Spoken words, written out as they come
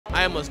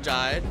I almost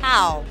died.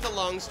 How? It's a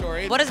long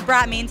story. What does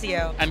brat mean to you?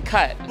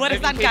 Uncut. What is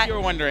In case uncut? you were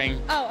wondering.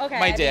 Oh, okay.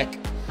 My dick.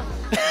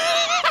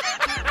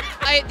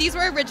 These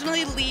were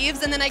originally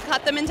leaves and then I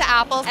cut them into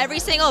apples. Every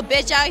single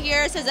bitch out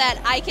here says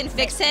that I can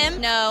fix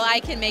him. No, I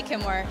can make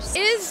him worse.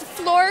 Is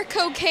floor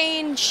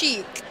cocaine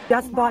chic?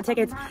 Just bought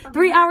tickets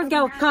 3 hours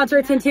ago.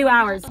 Concert's in 2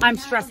 hours. I'm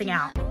stressing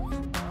out.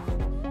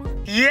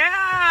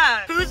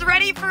 Yeah! Who's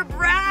ready for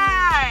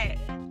brat?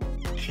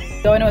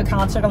 Going to a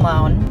concert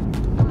alone.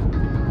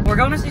 We're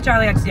going to see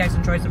Charli XCX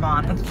and Troye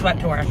Sivan at the Sweat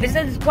Tour. This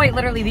is quite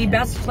literally the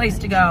best place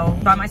to go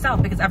by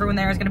myself because everyone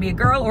there is going to be a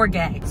girl or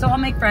gay. So I'll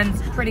make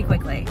friends pretty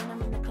quickly.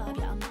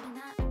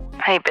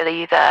 Hey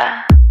Billy, you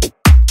there?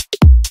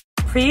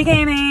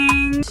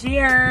 Pre-gaming.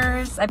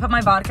 Cheers. I put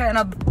my vodka in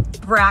a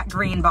Brat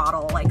green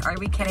bottle. Like, are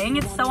we kidding?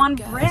 It's so on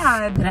brand.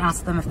 I'm gonna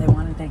ask them if they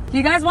want anything. Do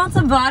you guys want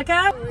some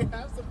vodka? We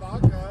have some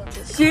vodka.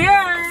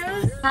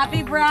 Cheers.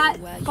 Happy Brat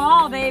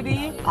fall,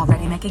 baby.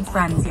 Already making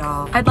friends,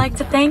 y'all. I'd like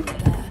to thank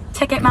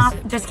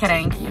Ticketmaster. Just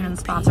kidding. You didn't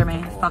sponsor me,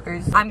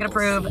 fuckers. I'm gonna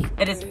prove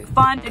it is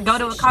fun to go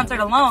to a concert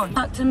alone.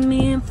 Talk to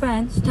me in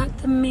French. Talk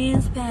to me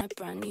in Spanish.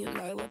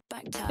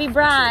 Be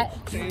Brat.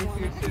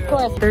 Of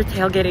course. They're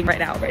tailgating right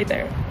now, right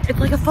there. It's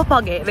like a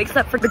football game,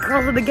 except for the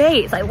girls and the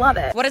gays. I love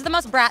it. What is the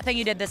most brat thing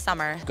you did this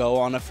summer? Go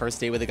on a first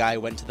date with a guy,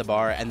 went to the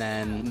bar, and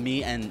then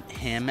me and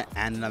him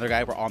and another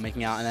guy were all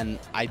making out, and then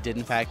I did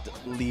in fact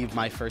leave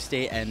my first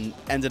date and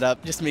ended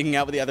up just making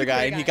out with the other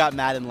guy, and he got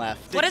mad and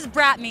left. What does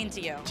brat mean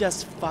to you?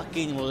 Just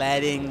fucking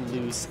letting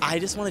loose. I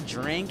just want to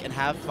drink and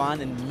have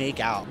fun and make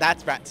out.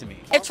 That's brat to me.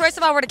 If Troye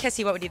Sivan were to kiss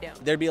you, what would you do?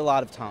 There'd be a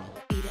lot of tongue.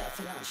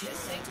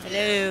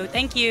 Hello,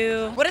 thank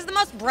you. What is the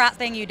most brat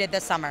thing you did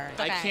this summer?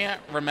 I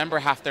can't remember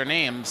half their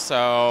names,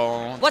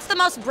 so... What's the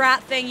most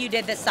brat thing you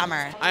did this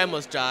summer? I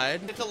almost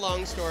died. It's a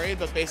long story,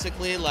 but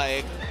basically,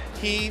 like,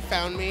 he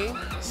found me,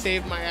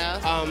 saved my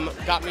ass,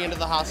 got me into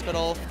the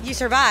hospital. You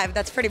survived.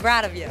 That's pretty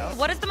brat of you.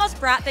 What is the most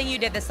brat thing you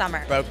did this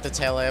summer? Broke the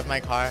taillight of my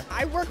car.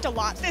 I worked a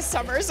lot this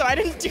summer, so I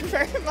didn't do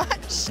very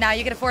much. Now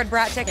you can afford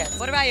brat tickets.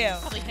 What about you?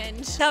 Probably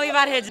Hinge. Tell me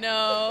about Hinge.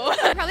 No.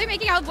 Probably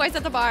making out with boys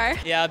at the bar.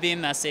 Yeah, being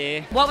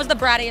messy. What was the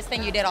brattiest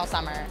thing you did all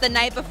summer? The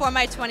night before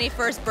my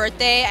 21st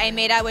birthday, I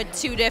made out with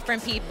 2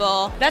 different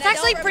people. That's And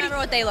actually I don't pretty.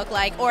 remember what they look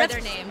like or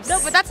their names. No,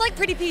 but that's like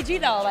pretty PG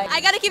though. Like.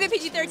 I gotta keep it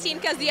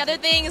PG-13 because the other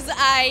things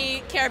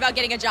I care about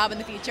getting a job in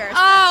the future.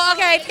 Oh,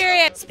 okay,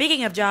 period.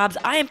 Speaking of jobs,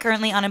 I am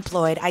currently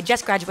unemployed. I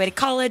just graduated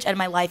college and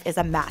my life is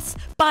a mess.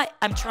 But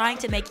I'm trying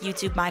to make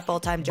YouTube my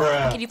full-time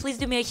job. Can you please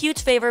do me a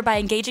huge favor by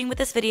engaging with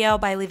this video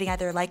by leaving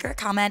either a like or a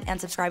comment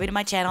and subscribing to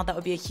my channel? That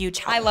would be a huge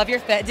help. I love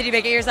your fit. Did you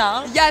make it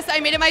yourself? Yes, I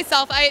made it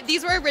myself.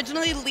 These were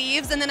originally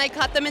leaves and then I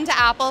cut them into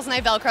apples and I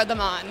Velcroed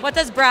them on. What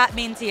does brat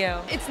mean to you?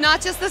 It's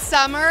not just the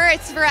summer,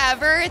 it's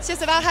forever. It's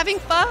just about having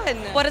fun.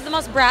 What is the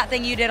most brat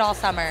thing you did all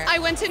summer? I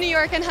went to New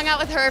York and hung out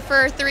with her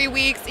for 3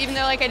 weeks, even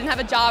though like I didn't have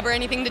a job or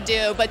anything to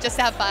do, but just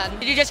to have fun.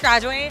 Did you just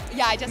graduate?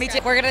 Yeah, I just Me too.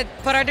 We're gonna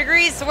put our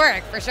degrees to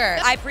work for sure.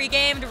 I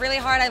pre-gamed really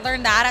hard. I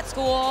learned that at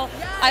school.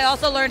 Yes. I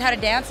also learned how to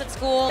dance at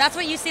school. That's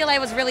what UCLA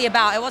was really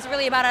about. It wasn't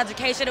really about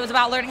education. It was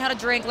about learning how to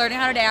drink, learning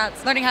how to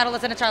dance, learning how to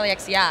listen to Charli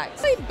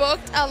XCX. I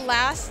booked a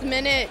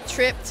last-minute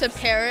trip to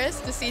Paris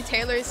to see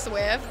Taylor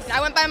Swift.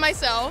 I went by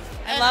myself.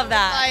 I love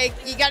that. Like,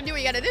 you gotta do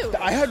what you gotta do.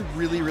 I had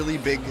really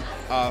big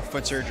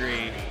foot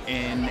surgery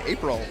in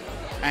April.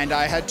 And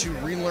I had to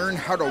relearn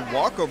how to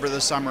walk over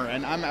the summer,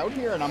 and I'm out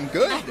here and I'm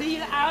good.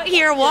 You're out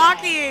here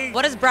walking.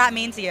 What does brat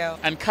mean to you?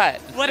 Uncut.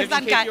 What is In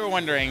uncut? case you were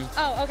wondering.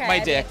 Oh, okay. My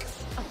dick.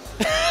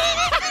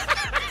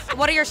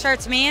 What do your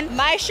shirts mean?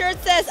 My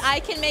shirt says I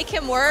can make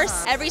him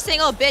worse. Every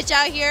single bitch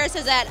out here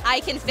says that I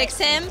can fix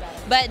him,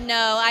 but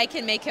no, I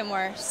can make him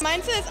worse.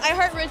 Mine says I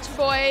heart rich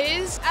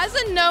boys. As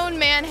a known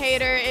man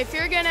hater, if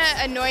you're gonna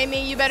annoy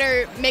me, you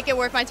better make it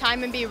worth my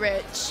time and be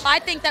rich. I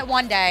think that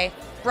one day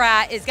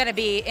brat is gonna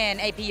be in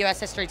AP US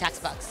history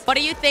textbooks. What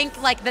do you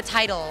think like the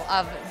title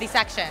of the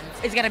section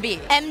is gonna be?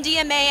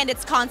 MDMA and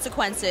its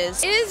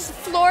consequences. Is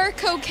floor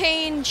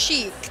cocaine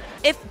chic?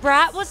 If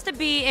brat was to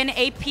be in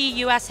AP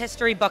US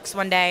history books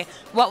one day,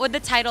 what would the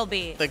title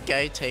be? The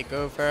gay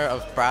takeover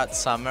of Brat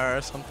Summer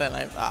or something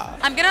like that.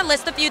 I'm gonna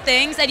list a few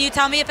things and you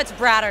tell me if it's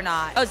brat or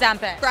not.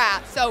 Ozempic.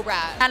 Brat, so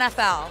brat.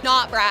 NFL.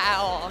 Not brat at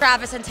all.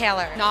 Travis and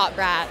Taylor. Not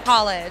brat.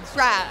 College.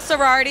 Brat.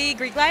 Sorority,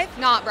 Greek life.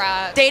 Not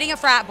brat. Dating a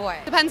frat boy.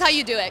 Depends how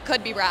you do it.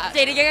 Could be brat.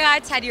 Dating a guy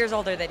 10 years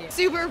older than you.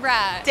 Super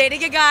brat.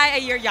 Dating a guy a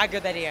year younger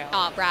than you.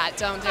 Not brat.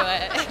 Don't do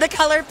it. The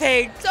color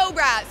pink. So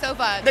brat. So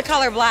fun. The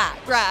color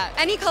black. Brat.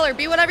 Any color.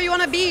 Be whatever you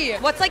want to be.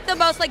 What's like the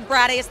most like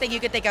brattiest thing you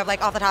could think of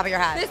like off the top of your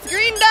head? This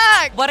green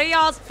duck. What are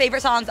y'all's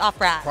favorite songs off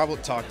Brat? Probably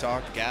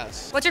Talk,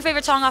 Gas. What's your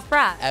favorite song off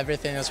Brat?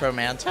 Everything is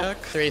romantic.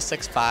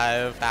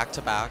 365 back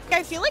to back.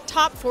 I feel like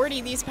top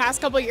 40 these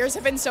past couple years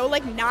have been so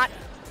like not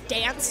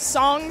dance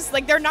songs,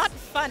 like they're not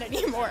fun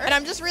anymore. And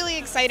I'm just really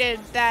excited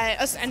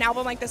that an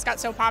album like this got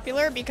so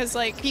popular because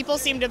like people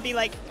seem to be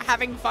like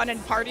having fun and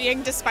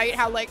partying despite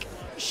how like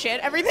shit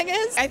everything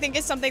is. I think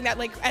it's something that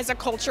like as a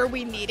culture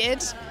we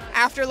needed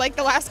after like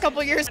the last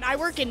couple years. And I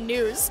work in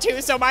news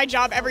too, so my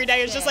job every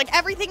day is just like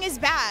everything is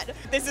bad.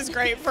 This is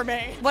great for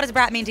me. What does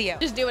brat mean to you?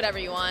 Just do whatever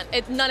you want.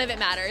 None of it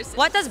matters.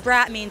 What does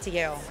brat mean to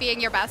you?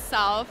 Being your best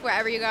self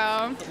wherever you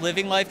go.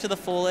 Living life to the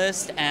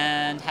fullest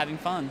and having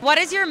fun. What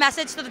is your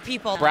message to the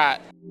people?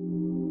 Brat.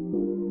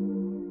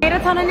 Made a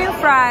ton of new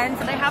friends.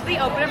 They have the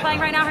opener playing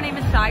right now. Her name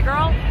is Shy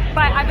Girl.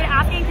 But I've been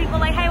asking people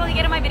like, hey, will you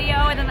get in my video?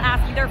 And then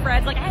asking their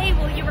friends like, hey,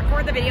 will you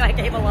record the video I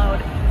gave a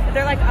load? And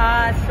they're like,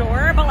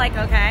 sure, but like,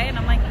 okay. And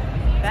I'm like,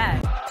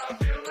 bet.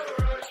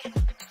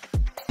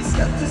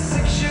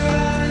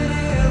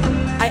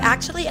 I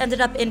actually ended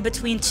up in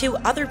between two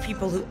other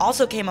people who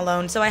also came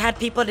alone, so I had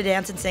people to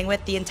dance and sing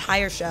with the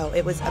entire show.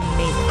 It was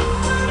amazing.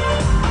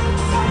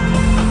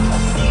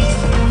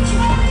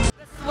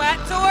 The sweat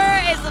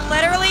tour is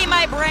literally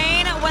my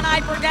brain when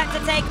I forget to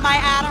take my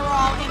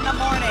Adderall in the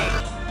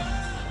morning.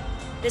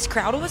 This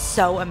crowd was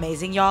so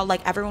amazing, y'all.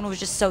 Like, everyone was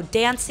just so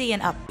dancey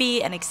and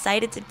upbeat and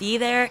excited to be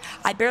there.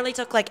 I barely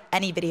took, like,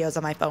 any videos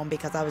on my phone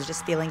because I was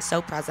just feeling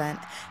so present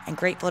and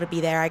grateful to be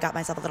there. I got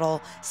myself a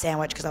little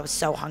sandwich because I was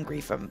so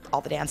hungry from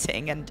all the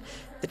dancing and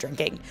the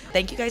drinking.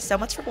 Thank you guys so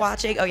much for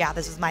watching. Oh, yeah,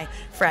 this was my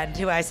friend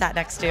who I sat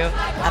next to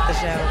at the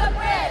show.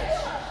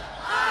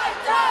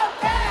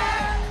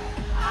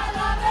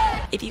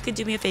 If you could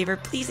do me a favor,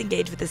 please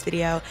engage with this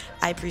video.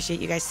 I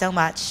appreciate you guys so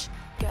much.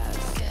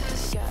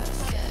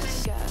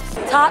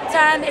 Top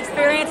 10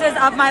 experiences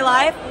of my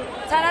life.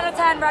 10 out of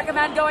 10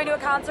 recommend going to a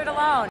concert alone.